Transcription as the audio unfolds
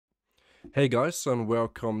Hey guys, and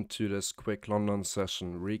welcome to this quick London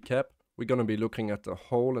session recap. We're going to be looking at the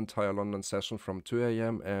whole entire London session from 2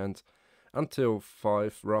 a.m. and until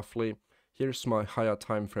 5 roughly. Here's my higher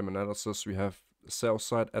time frame analysis. We have sell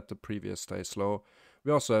side at the previous day's low.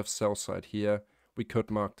 We also have sell side here. We could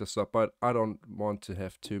mark this up, but I don't want to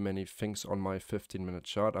have too many things on my 15-minute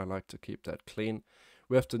chart. I like to keep that clean.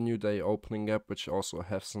 We have the new day opening gap, which also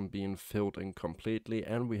hasn't been filled in completely,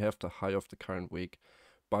 and we have the high of the current week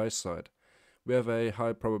buy side. We have a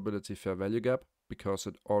high probability fair value gap because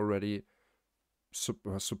it already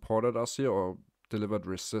supported us here or delivered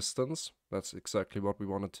resistance. That's exactly what we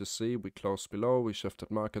wanted to see. We closed below, we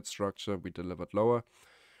shifted market structure, we delivered lower.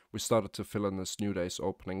 We started to fill in this new day's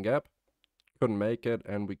opening gap. Couldn't make it,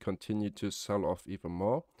 and we continued to sell off even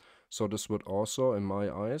more. So this would also, in my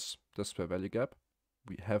eyes, this fair value gap,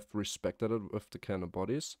 we have respected it with the candle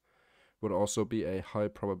bodies, would also be a high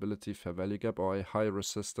probability fair value gap or a high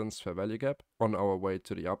resistance fair value gap on our way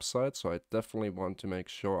to the upside. So I definitely want to make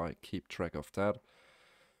sure I keep track of that.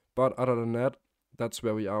 But other than that, that's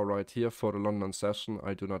where we are right here for the London session.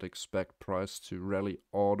 I do not expect price to rally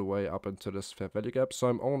all the way up into this fair value gap. So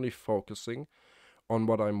I'm only focusing on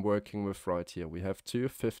what I'm working with right here. We have two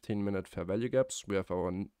 15-minute fair value gaps. We have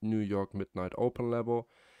our New York midnight open level,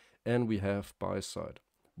 and we have buy side.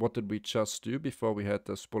 What did we just do before we had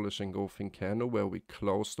this bullish engulfing candle where we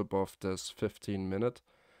closed above this 15-minute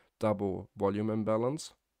double volume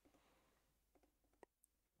imbalance?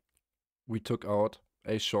 We took out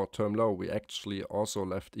a short-term low. We actually also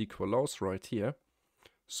left equal lows right here.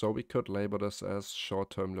 So we could label this as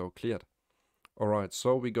short-term low cleared. Alright,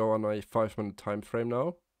 so we go on a 5-minute time frame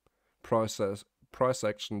now. Price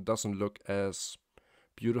action doesn't look as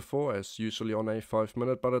beautiful as usually on a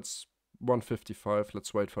 5-minute, but it's 1:55.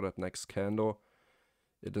 Let's wait for that next candle.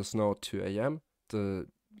 It is now 2 a.m. The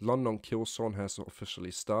London kill zone has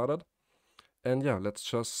officially started. And yeah, let's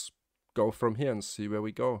just go from here and see where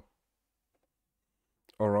we go.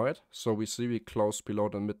 Alright, so we see we closed below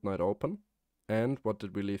the midnight open. And what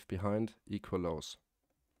did we leave behind? Equal lows.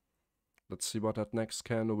 Let's see what that next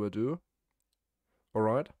candle will do.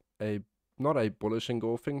 Alright, not a bullish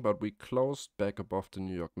engulfing, but we closed back above the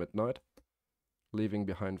New York midnight, leaving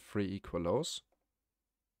behind 3 equal lows.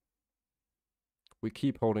 We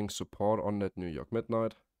keep holding support on that New York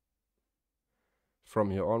midnight.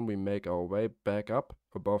 From here on, we make our way back up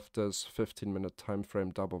above this 15-minute time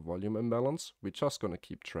frame double volume imbalance. We're just going to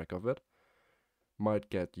keep track of it. Might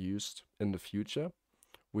get used in the future.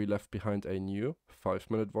 We left behind a new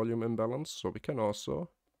 5-minute volume imbalance, so we can also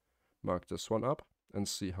mark this one up and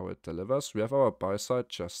see how it delivers. We have our buy side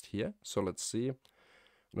just here, so let's see.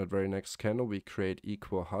 On that very next candle, we create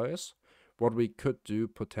equal highs. What we could do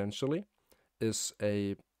potentially is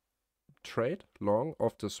a trade long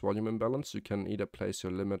of this volume imbalance. You can either place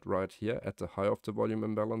your limit right here at the high of the volume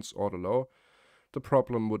imbalance or the low. The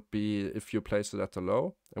problem would be if you place it at the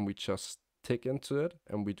low and we just tick into it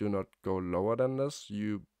and we do not go lower than this,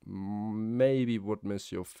 you maybe would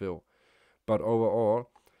miss your fill. But overall,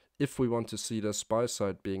 if we want to see this buy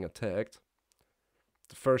side being attacked,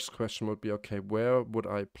 the first question would be, okay, where would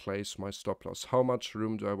I place my stop loss? How much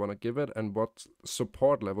room do I want to give it? And what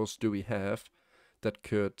support levels do we have that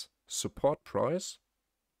could support price?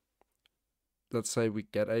 Let's say we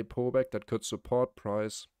get a pullback that could support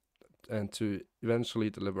price and to eventually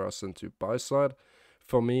deliver us into buy side.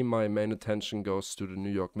 For me, my main attention goes to the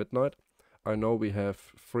New York midnight. I know we have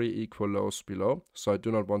 3 equal lows below, so I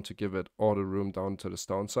do not want to give it all the room down to this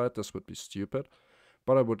downside. This would be stupid.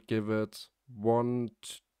 But I would give it 1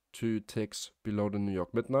 to 2 ticks below the New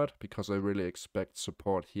York midnight because I really expect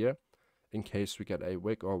support here. In case we get a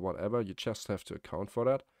wick or whatever, you just have to account for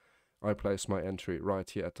that. I place my entry right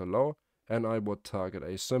here at the low, and I would target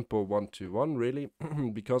a simple 1-2-1 really,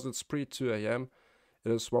 because it's pre-2 a.m.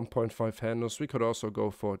 It is 1.5 handles. We could also go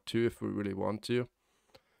for 2 if we really want to.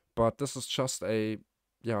 But this is just a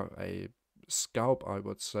scalp, I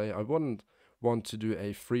would say. I wouldn't want to do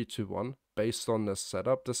a 3-1 based on this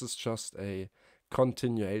setup. This is just a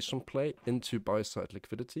continuation play into buy side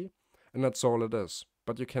liquidity. And that's all it is.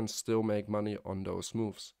 But you can still make money on those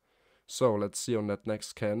moves. So let's see on that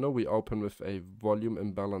next candle. We open with a volume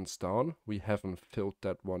imbalance down. We haven't filled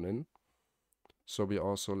that one in. So we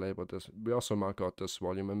also label this, we also mark out this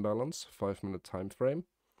volume imbalance, 5-minute time frame.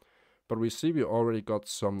 But we see we already got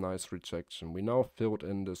some nice rejection. We now filled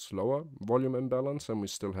in this lower volume imbalance and we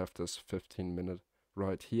still have this 15-minute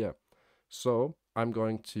right here. So I'm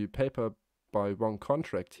going to paper buy one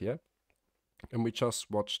contract here and we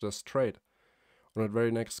just watch this trade. On that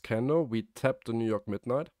very next candle, we tapped the New York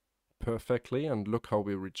midnight perfectly and look how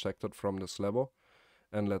we rejected from this level.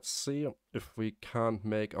 And let's see if we can't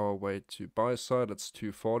make our way to buy side. It's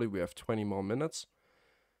 2:40. We have 20 more minutes.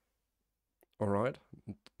 All right,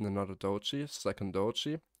 another doji, second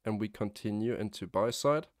doji, and we continue into buy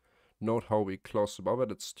side. Note how we close above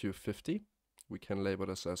it. It's 2:50. We can label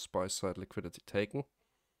this as buy side liquidity taken.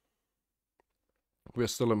 We're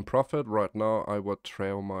still in profit. Right now, I would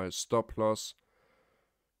trail my stop loss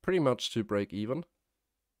pretty much to break even.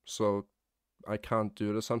 So I can't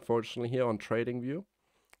do this, unfortunately, here on TradingView.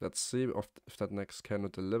 Let's see if that next candle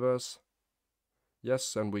delivers.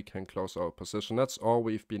 Yes, and we can close our position. That's all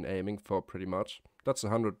we've been aiming for pretty much. That's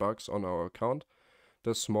 $100 on our account.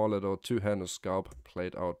 This small little two-handed scalp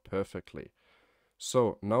played out perfectly.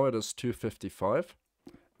 So now it is 2:55.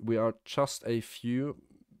 We are just a few.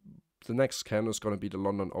 The next candle is going to be the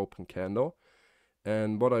London Open candle.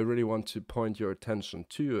 And what I really want to point your attention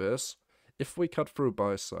to is, if we cut through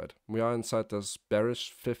buy side, we are inside this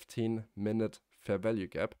bearish 15-minute fair value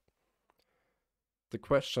gap. The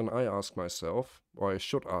question I ask myself, or I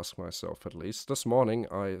should ask myself at least, this morning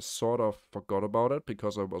I sort of forgot about it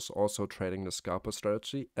because I was also trading the scalper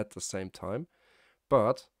strategy at the same time.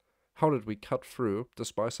 But how did we cut through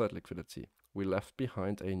this buy side liquidity? We left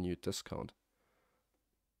behind a new discount.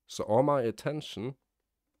 So all my attention,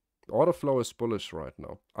 order flow is bullish right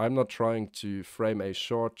now. I'm not trying to frame a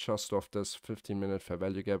short just off this 15-minute fair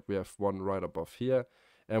value gap. We have one right above here.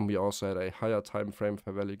 And we also had a higher time frame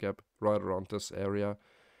fair value gap right around this area.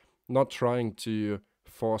 Not trying to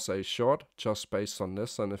force a short just based on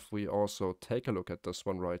this. And if we also take a look at this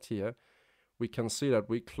one right here, we can see that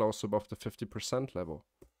we close above the 50% level.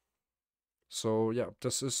 So yeah,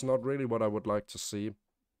 this is not really what I would like to see.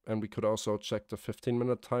 And we could also check the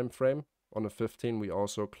 15-minute time frame. On the 15, we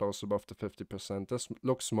also close above the 50%. This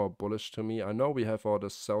looks more bullish to me. I know we have all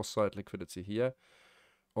this sell side liquidity here.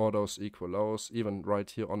 All those equal lows, even right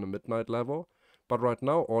here on the midnight level. But right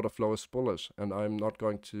now, order flow is bullish, and I'm not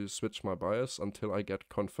going to switch my bias until I get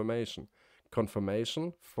confirmation.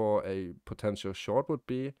 Confirmation for a potential short would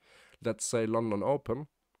be, let's say London Open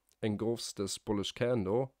engulfs this bullish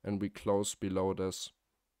candle, and we close below this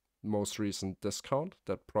most recent discount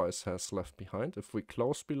that price has left behind. If we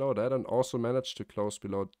close below that and also manage to close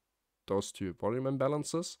below those two volume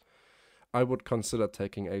imbalances, I would consider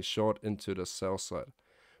taking a short into the sell side.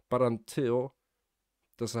 But until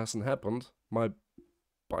this hasn't happened, my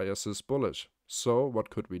bias is bullish. So what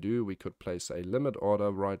could we do? We could place a limit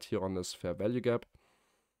order right here on this fair value gap.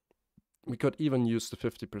 We could even use the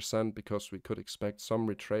 50% because we could expect some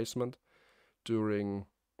retracement during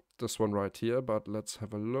this one right here. But let's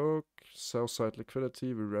have a look. Sell side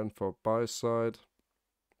liquidity. We ran for buy side.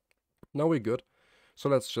 Now we're good. So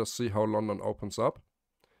let's just see how London opens up.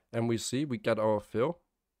 And we see we get our fill.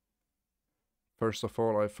 First of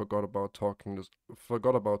all, I forgot about talking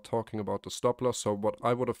about the stop loss. So what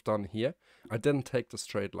I would have done here, I didn't take this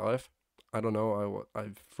trade live. I don't know, I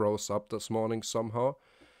froze up this morning somehow.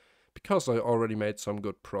 Because I already made some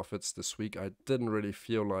good profits this week, I didn't really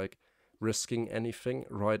feel like risking anything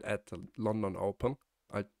right at the London Open.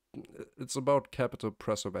 It's about capital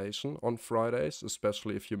preservation on Fridays,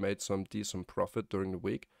 especially if you made some decent profit during the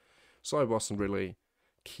week. So I wasn't really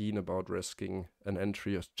keen about risking an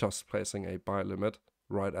entry of just placing a buy limit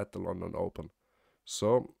right at the London Open.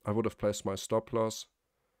 So I would have placed my stop loss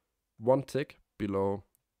one tick below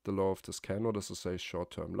the low of this candle. This is a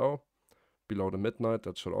short-term low. Below the midnight,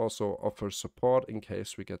 that should also offer support in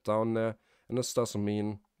case we get down there. And this doesn't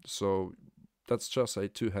mean, so that's just a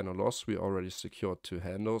two-handle loss. We already secured two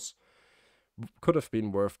handles. Could have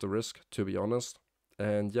been worth the risk, to be honest.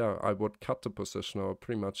 And yeah, I would cut the position or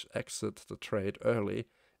pretty much exit the trade early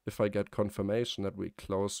if I get confirmation that we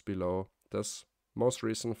close below this most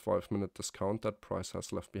recent 5-minute discount that price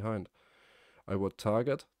has left behind. I would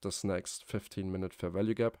target this next 15-minute fair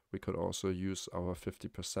value gap. We could also use our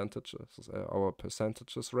our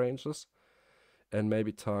percentages ranges, and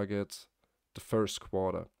maybe target the first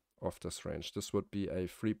quarter of this range. This would be a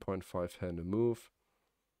 3.5 handle move.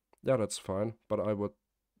 Yeah, that's fine, but I would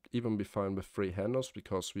even be fine with 3 handles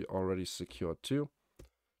because we already secured 2.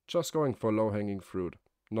 Just going for low-hanging fruit,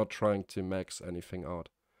 not trying to max anything out.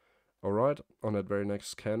 Alright, on that very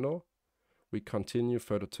next candle, we continue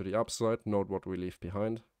further to the upside. Note what we leave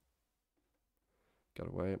behind. Get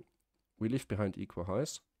away. We leave behind equal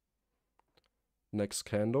highs. Next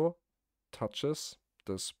candle touches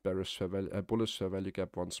this bullish fair value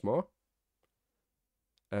gap once more.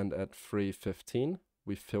 And at 3:15,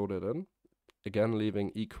 we filled it in. Again,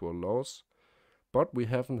 leaving equal lows. But we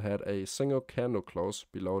haven't had a single candle close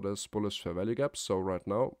below this bullish fair value gap. So right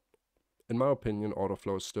now, in my opinion, order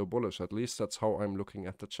flow is still bullish. At least that's how I'm looking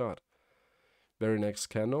at the chart. Very next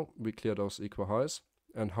candle, we clear those equal highs.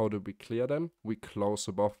 And how do we clear them? We close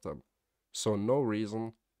above them. So no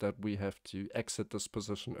reason that we have to exit this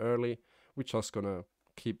position early. We're just gonna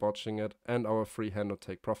keep watching it, and our free-hander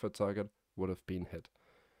take profit target would have been hit.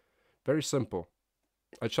 Very simple.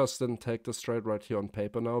 I just didn't take this trade right here on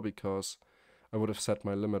paper now because I would have set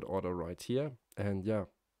my limit order right here. And yeah,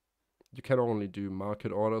 you can only do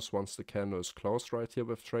market orders once the candle is closed right here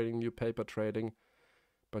with trading new paper trading.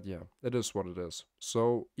 But yeah, it is what it is.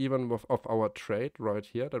 So even with our trade right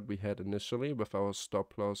here that we had initially with our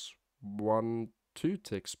stop loss 1-2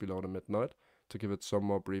 ticks below the midnight to give it some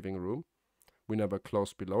more breathing room, we never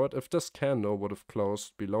closed below it. If this candle would have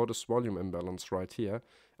closed below this volume imbalance right here,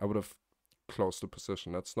 I would have closed the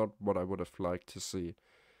position. That's not what I would have liked to see.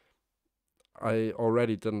 I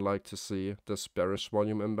already didn't like to see this bearish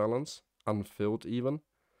volume imbalance, unfilled even,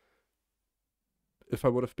 if I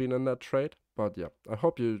would have been in that trade. But yeah, I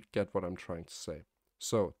hope you get what I'm trying to say.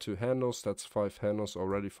 So 2 handles, that's 5 handles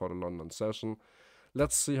already for the London session.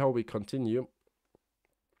 Let's see how we continue.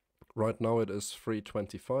 Right now it is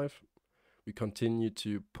 3:25. We continue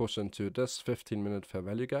to push into this 15-minute fair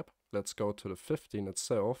value gap. Let's go to the 15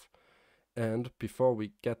 itself. And before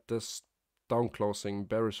we get this down closing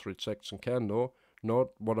bearish rejection candle,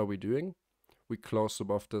 note what are we doing? We close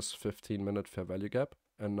above this 15-minute fair value gap,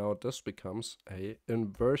 and now this becomes a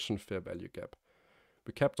inversion fair value gap.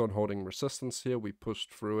 We kept on holding resistance here, we pushed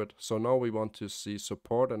through it, so now we want to see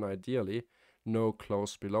support and ideally no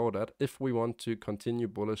close below that if we want to continue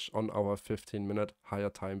bullish on our 15-minute higher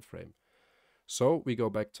time frame. So we go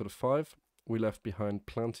back to the 5, we left behind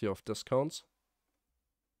plenty of discounts.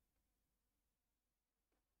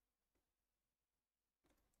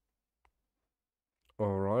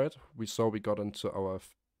 Alright, we saw we got into our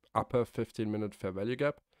upper 15-minute fair value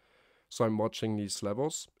gap. So I'm watching these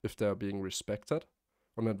levels, if they are being respected.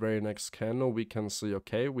 On that very next candle, we can see,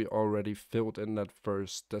 okay, we already filled in that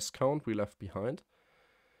first discount we left behind.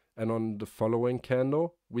 And on the following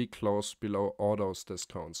candle, we closed below all those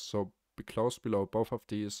discounts. So we closed below both of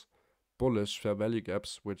these bullish fair value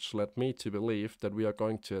gaps, which led me to believe that we are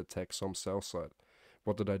going to attack some sell side.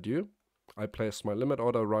 What did I do? I placed my limit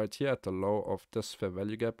order right here at the low of this fair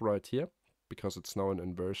value gap right here, because it's now an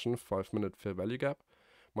inversion 5-minute fair value gap.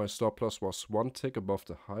 My stop loss was 1 tick above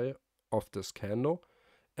the high of this candle,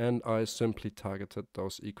 and I simply targeted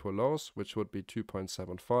those equal lows, which would be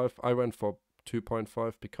 2.75. I went for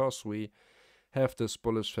 2.5 because we have this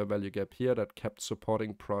bullish fair value gap here that kept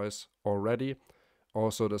supporting price already.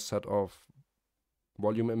 Also the set of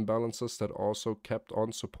volume imbalances that also kept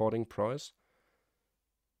on supporting price.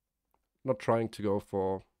 Not trying to go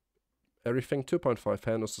for everything. 2.5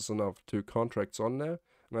 handles is enough. 2 contracts on there,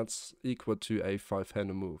 and that's equal to a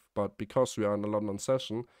 5-handle move. But because we are in a London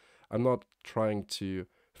session, I'm not trying to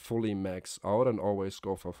fully max out and always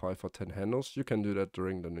go for 5 or 10 handles. You can do that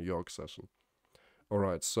during the New York session.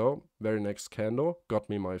 Alright, so very next candle got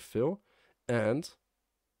me my fill, and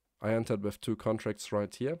I entered with 2 contracts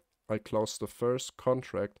right here. I closed the first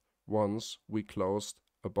contract once we closed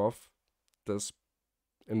above this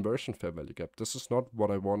inversion fair value gap. This is not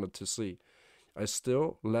what I wanted to see. I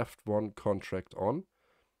still left 1 contract on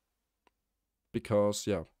because,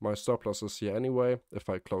 yeah, my stop loss is here anyway. If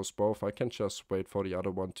I close both, I can just wait for the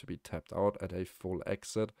other one to be tapped out at a full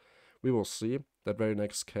exit. We will see. That very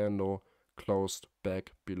next candle closed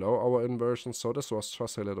back below our inversion, so this was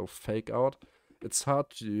just a little fake out. It's hard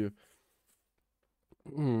to...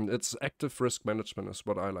 it's active risk management is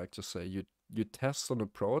what I like to say. You test an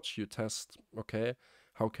approach, you test, okay,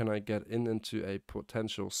 how can I get into a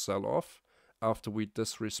potential sell-off after we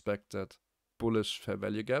disrespected bullish fair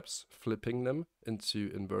value gaps, flipping them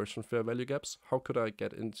into inversion fair value gaps? How could I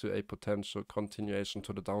get into a potential continuation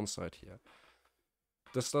to the downside here?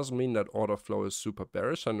 This doesn't mean that order flow is super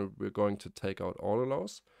bearish and we're going to take out all the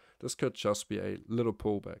lows. This could just be a little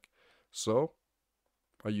pullback. So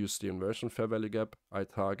I use the inversion fair value gap. I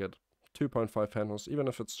target 2.5 handles, even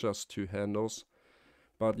if it's just 2 handles.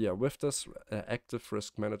 But yeah, with this active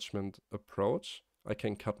risk management approach, I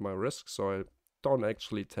can cut my risk, so I don't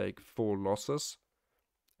actually take full losses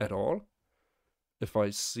at all. If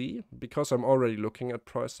I see, because I'm already looking at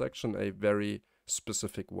price action a very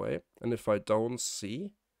specific way, and if I don't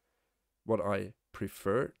see what I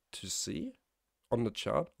prefer to see on the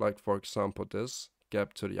chart, like for example this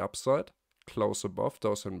gap to the upside, close above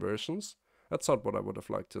those inversions, that's not what I would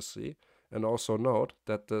have liked to see. And also note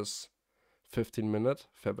that this 15-minute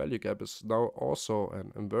fair value gap is now also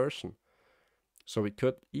an inversion. So we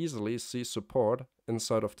could easily see support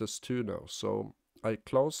inside of this 2 now. So I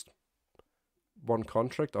closed 1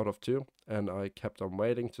 contract out of 2 and I kept on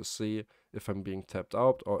waiting to see if I'm being tapped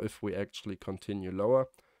out or if we actually continue lower.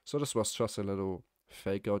 So this was just a little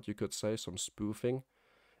fake out, you could say, some spoofing.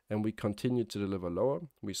 And we continue to deliver lower.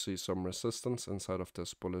 We see some resistance inside of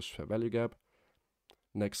this bullish fair value gap.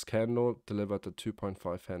 Next candle delivered the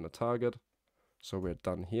 2.5 handle target. So we're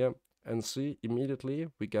done here. And see, immediately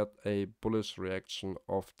we get a bullish reaction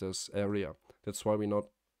of this area. That's why we're not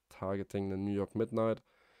targeting the New York midnight.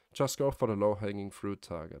 Just go for the low hanging fruit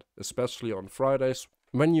target, especially on Fridays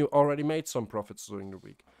when you already made some profits during the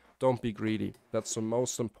week. Don't be greedy. That's the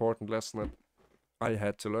most important lesson that I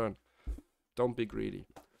had to learn. Don't be greedy.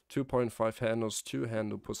 2.5 handles, 2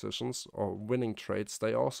 handle positions or winning trades,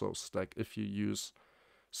 they also stack if you use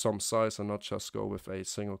some size and not just go with a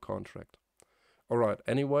single contract. Alright,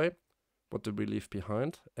 anyway, what did we leave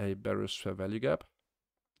behind? A bearish fair value gap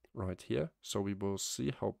right here. So we will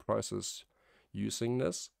see how price is using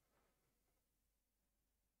this.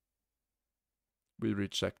 We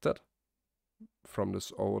rejected from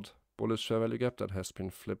this old bullish fair value gap that has been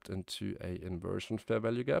flipped into a inversion fair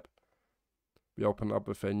value gap. We open up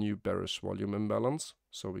with a new bearish volume imbalance,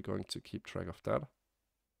 so we're going to keep track of that.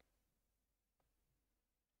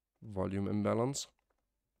 Volume imbalance.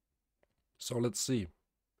 So let's see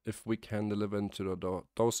if we can deliver into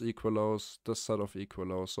those equal lows, this set of equal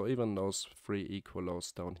lows, or even those 3 equal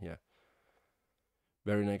lows down here.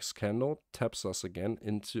 Very next candle taps us again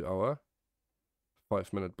into our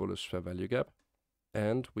 5-minute bullish fair value gap,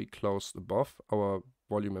 and we closed above our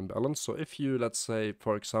volume imbalance. So if you, let's say,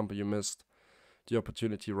 for example, you missed the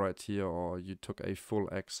opportunity right here, or you took a full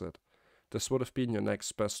exit, this would have been your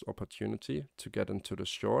next best opportunity to get into the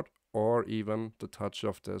short, or even the touch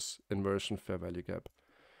of this inversion fair value gap.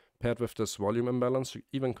 Paired with this volume imbalance, you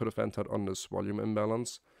even could have entered on this volume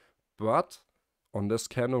imbalance, but on this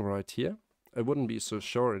candle right here, I wouldn't be so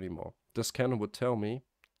sure anymore. This candle would tell me,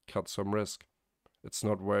 cut some risk. It's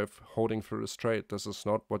not worth holding through this trade. This is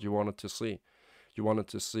not what you wanted to see. You wanted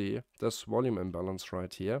to see this volume imbalance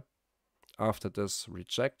right here, after this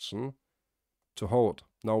rejection, to hold.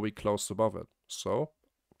 Now we closed above it. So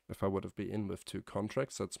if I would have been in with 2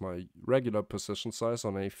 contracts, that's my regular position size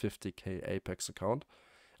on a 50k Apex account,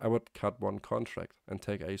 I would cut 1 contract and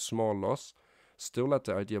take a small loss, still let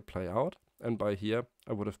the idea play out, and by here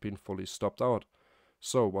I would have been fully stopped out.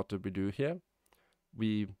 So what did we do here?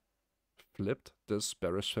 We flipped this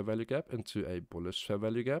bearish fair value gap into a bullish fair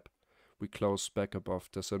value gap. We closed back above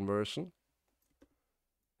this inversion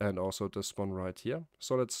and also this one right here.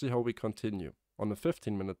 So let's see how we continue. On the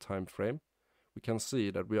 15-minute time frame, we can see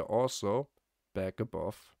that we are also back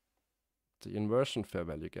above the inversion fair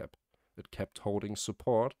value gap. It kept holding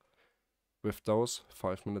support with those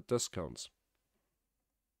 5-minute discounts.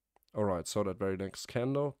 Alright, so that very next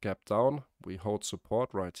candle, gap down, we hold support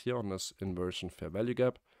right here on this inversion fair value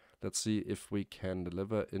gap. Let's see if we can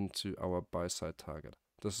deliver into our buy side target.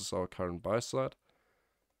 This is our current buy side.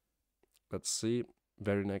 Let's see,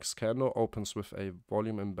 very next candle opens with a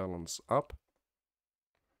volume imbalance up,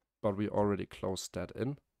 but we already closed that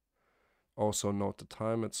in. Also note the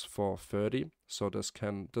time, it's 4:30, so this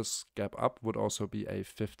gap up would also be a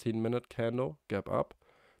 15-minute candle gap up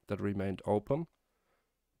that remained open.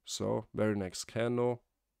 So very next candle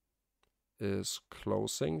is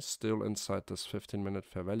closing still inside this 15-minute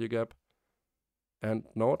fair value gap. And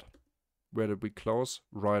note, where did we close?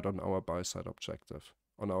 Right on our buy side objective.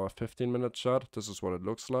 On our 15-minute chart, this is what it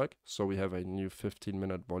looks like. So we have a new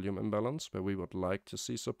 15-minute volume imbalance where we would like to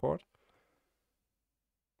see support.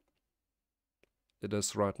 It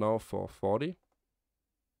is right now 4:40.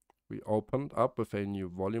 We opened up with a new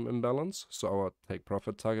volume imbalance. So our take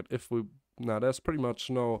profit target, now there's pretty much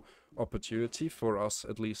no opportunity for us,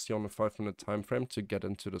 at least here on the 5-minute time frame, to get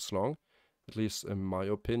into this long, at least in my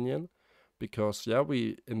opinion, because yeah,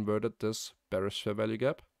 we inverted this bearish fair value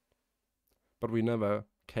gap, but we never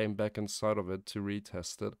came back inside of it to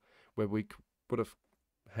retest it, where we would have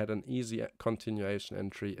had an easy continuation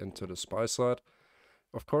entry into the buy side.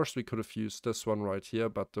 Of course, we could have used this one right here,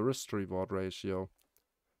 but the risk to reward ratio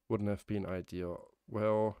wouldn't have been ideal.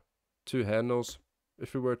 Well, 2 handles.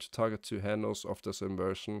 If we were to target 2 handles of this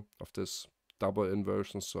inversion, of this double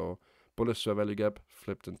inversion, so bullish fair value gap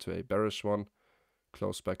flipped into a bearish one,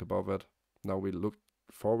 close back above it. Now we look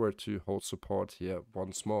forward to hold support here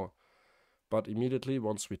once more. But immediately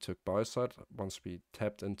once we took buy side, once we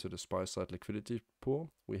tapped into this buy side liquidity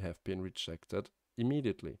pool, we have been rejected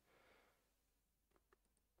immediately.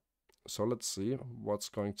 So let's see what's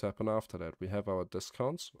going to happen after that. We have our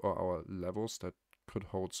discounts or our levels that could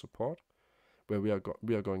hold support, where we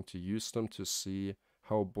are going to use them to see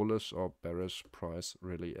how bullish or bearish price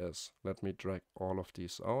really is. Let me drag all of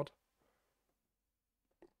these out.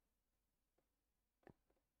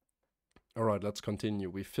 Alright, let's continue.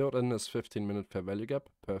 We filled in this 15-minute fair value gap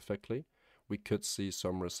perfectly. we could see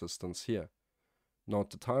some resistance here.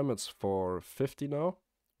 Note the time, it's 4:50 now.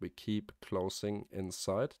 We keep closing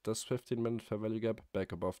inside this 15-minute fair value gap,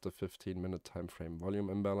 back above the 15-minute time frame volume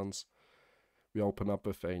imbalance. We open up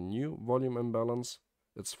with a new volume imbalance.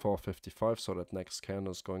 It's 4:55, so that next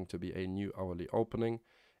candle is going to be a new hourly opening.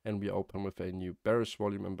 And we open with a new bearish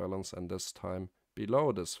volume imbalance, and this time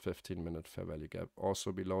below this 15-minute fair value gap,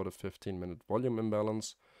 also below the 15-minute volume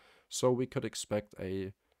imbalance. So we could expect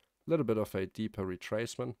a little bit of a deeper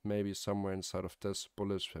retracement, maybe somewhere inside of this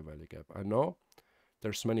bullish fair value gap. I know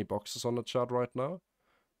there's many boxes on the chart right now.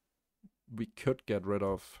 We could get rid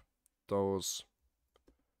of those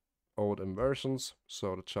old inversions,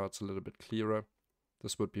 so the chart's a little bit clearer.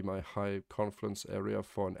 This would be my high confluence area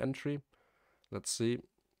for an entry. Let's see.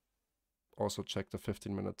 Also check the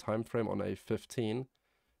 15-minute time frame. On a 15,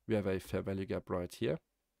 we have a fair value gap right here.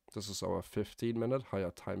 This is our 15-minute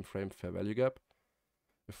higher time frame fair value gap.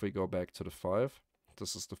 If we go back to the 5,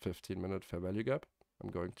 this is the 15-minute fair value gap. I'm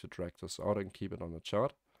going to drag this out and keep it on the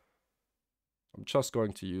chart. I'm just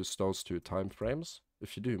going to use those two time frames.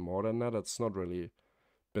 If you do more than that, it's not really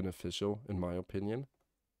beneficial in my opinion.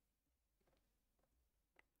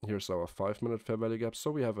 Here's our 5-minute fair value gap. So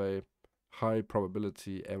we have a high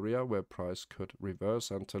probability area where price could reverse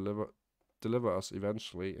and deliver us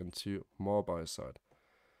eventually into more buy side.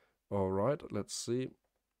 Alright, let's see.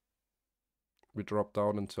 We drop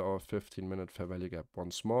down into our 15-minute fair value gap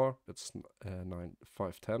once more. It's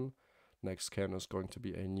 5:10. Next candle is going to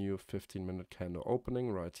be a new 15-minute candle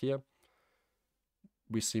opening right here.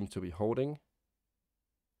 We seem to be holding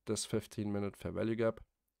this 15-minute fair value gap.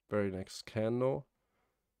 Very next candle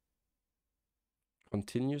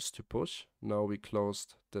continues to push. Now we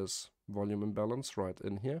closed this volume imbalance right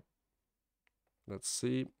in here. Let's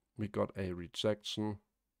see. We got a rejection.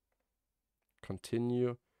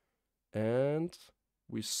 Continue. And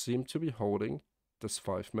we seem to be holding this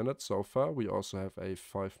 5 minutes so far. We also have a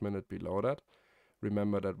 5 minute below that.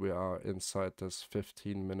 Remember that we are inside this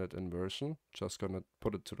 15-minute inversion. Just gonna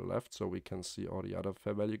put it to the left so we can see all the other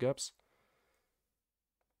fair value gaps.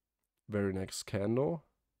 Very next candle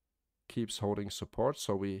keeps holding support,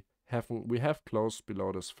 so we have closed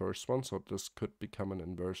below this first one, so this could become an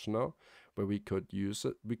inversion now, where we could use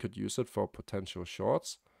it for potential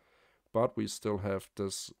shorts, but we still have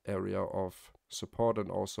this area of support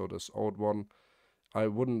and also this old one. I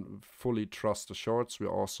wouldn't fully trust the shorts.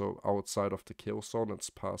 We're also outside of the kill zone. It's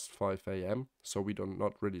past 5 AM, so we do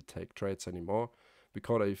not really take trades anymore. We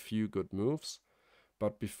caught a few good moves,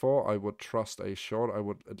 but before I would trust a short, I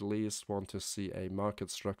would at least want to see a market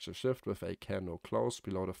structure shift with a candle close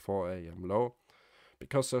below the 4 AM low,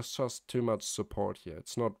 because there's just too much support here.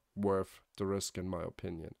 It's not worth the risk in my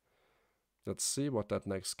opinion. Let's see what that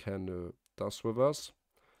next candle does with us.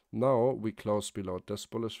 Now we close below this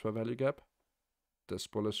bullish fair value gap, this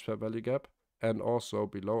bullish fair value gap, and also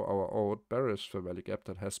below our old bearish fair value gap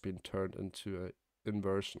that has been turned into an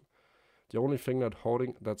inversion. The only thing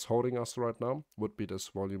that's holding us right now would be this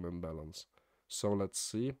volume imbalance. So let's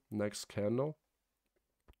see, next candle.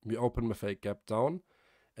 We open with a gap down,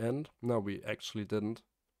 and no, we actually didn't.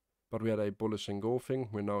 But we had a bullish engulfing.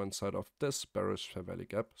 We're now inside of this bearish fair value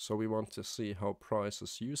gap. So we want to see how price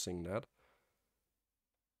is using that.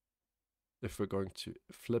 If we're going to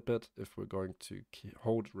flip it, if we're going to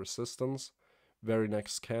hold resistance. Very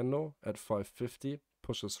next candle at 550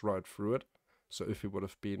 pushes right through it. So if we would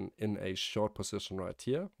have been in a short position right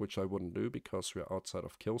here, which I wouldn't do because we're outside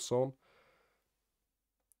of kill zone,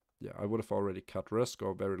 yeah, I would have already cut risk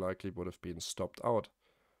or very likely would have been stopped out.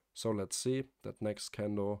 So let's see, that next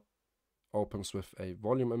candle opens with a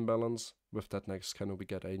volume imbalance. With that next candle we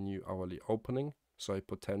get a new hourly opening, so a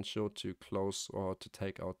potential to close or to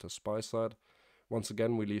take out the buy side. Once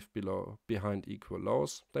again we leave behind equal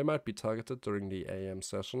lows. They might be targeted during the AM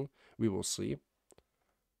session, we will see.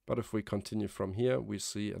 But if we continue from here, we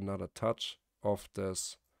see another touch of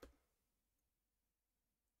this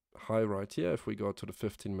high right here. If we go to the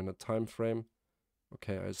 15-minute time frame,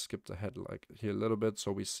 okay, I skipped ahead like here a little bit,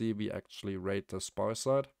 so we see we actually rate this buy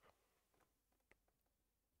side.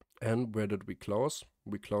 And where did we close?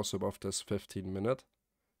 We close above this 15-minute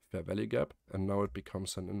fair value gap, and now it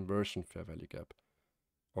becomes an inversion fair value gap.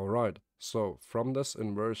 Alright, so from this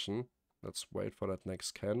inversion, let's wait for that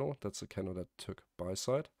next candle. That's a candle that took buy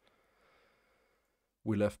side.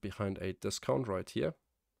 We left behind a discount right here.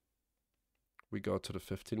 We go to the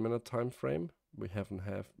 15-minute time frame. We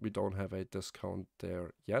don't have a discount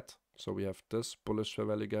there yet. So we have this bullish fair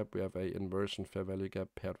value gap. We have a inversion fair value gap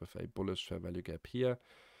paired with a bullish fair value gap here.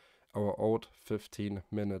 Our old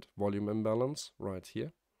 15-minute volume imbalance right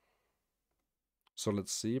here. So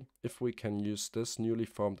let's see if we can use this newly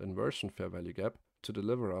formed inversion fair value gap to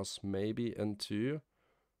deliver us maybe into,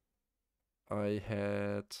 I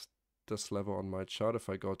had this level on my chart. If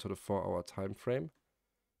I go to the 4-hour time frame,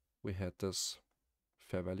 we had this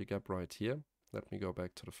fair value gap right here. Let me go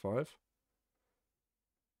back to the 5.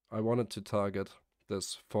 I wanted to target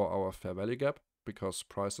this 4-hour fair value gap because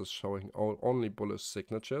price is showing only bullish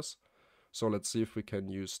signatures. So let's see if we can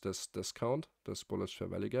use this discount, this bullish fair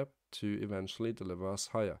value gap, to eventually deliver us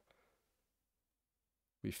higher.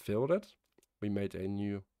 We filled it. We made a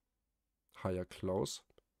new higher close.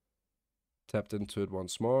 Tapped into it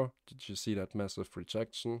once more. Did you see that massive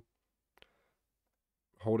rejection?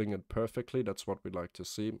 Holding it perfectly, that's what we like to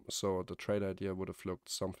see. So the trade idea would have looked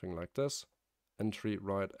something like this. Entry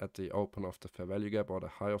right at the open of the fair value gap or the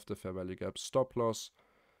high of the fair value gap. Stop loss.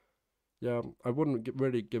 Yeah, I wouldn't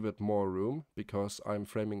really give it more room because I'm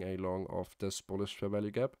framing a long of this bullish fair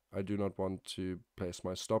value gap. I do not want to place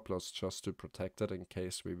my stop loss just to protect it in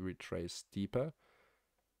case we retrace deeper.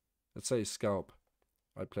 Let's say scalp.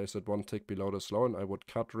 I place it one tick below this low and I would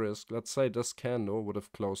cut risk. Let's say this candle would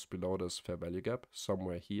have closed below this fair value gap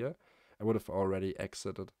somewhere here. I would have already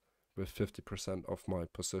exited with 50% of my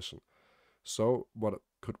position. So what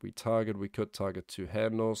could we target? We could target 2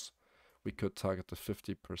 handles. We could target the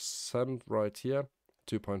 50% right here,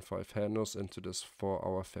 2.5 handles into this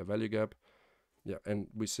 4-hour fair value gap. Yeah, and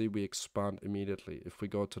we see we expand immediately. If we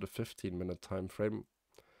go to the 15-minute time frame,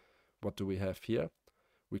 what do we have here?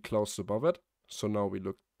 We closed above it. So now we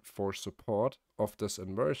look for support of this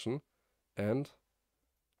inversion, and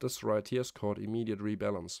this right here is called immediate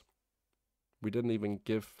rebalance. We didn't even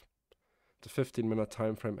give the 15-minute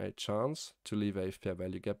time frame a chance to leave a fair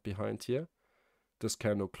value gap behind here. This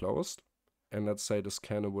candle closed, and let's say this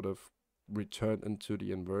candle would have returned into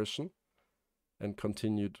the inversion and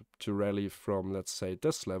continued to rally from, let's say,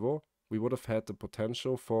 this level. We would have had the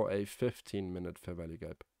potential for a 15-minute fair value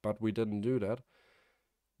gap, but we didn't do that.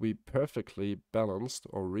 We perfectly balanced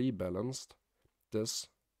or rebalanced this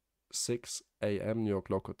 6 a.m. New York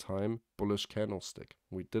local time bullish candlestick.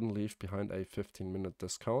 We didn't leave behind a 15-minute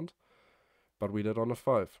discount, but we did on a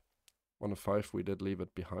 5. On a 5 we did leave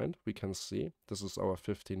it behind. We can see this is our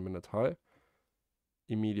 15-minute high.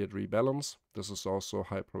 Immediate rebalance. This is also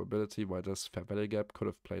high probability why this fair value gap could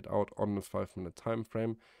have played out on the 5-minute time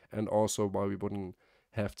frame, and also why we wouldn't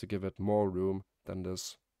have to give it more room than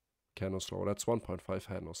this candle slow. That's 1.5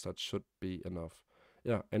 handles. That should be enough.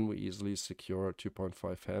 Yeah, and we easily secure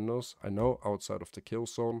 2.5 handles. I know outside of the kill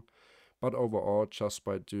zone, but overall, just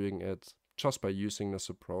by doing it, just by using this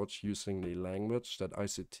approach, using the language that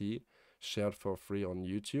ICT shared for free on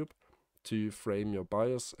YouTube to frame your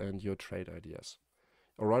bias and your trade ideas.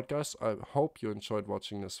 Alright guys, I hope you enjoyed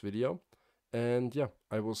watching this video, and yeah,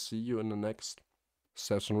 I will see you in the next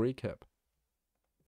session recap.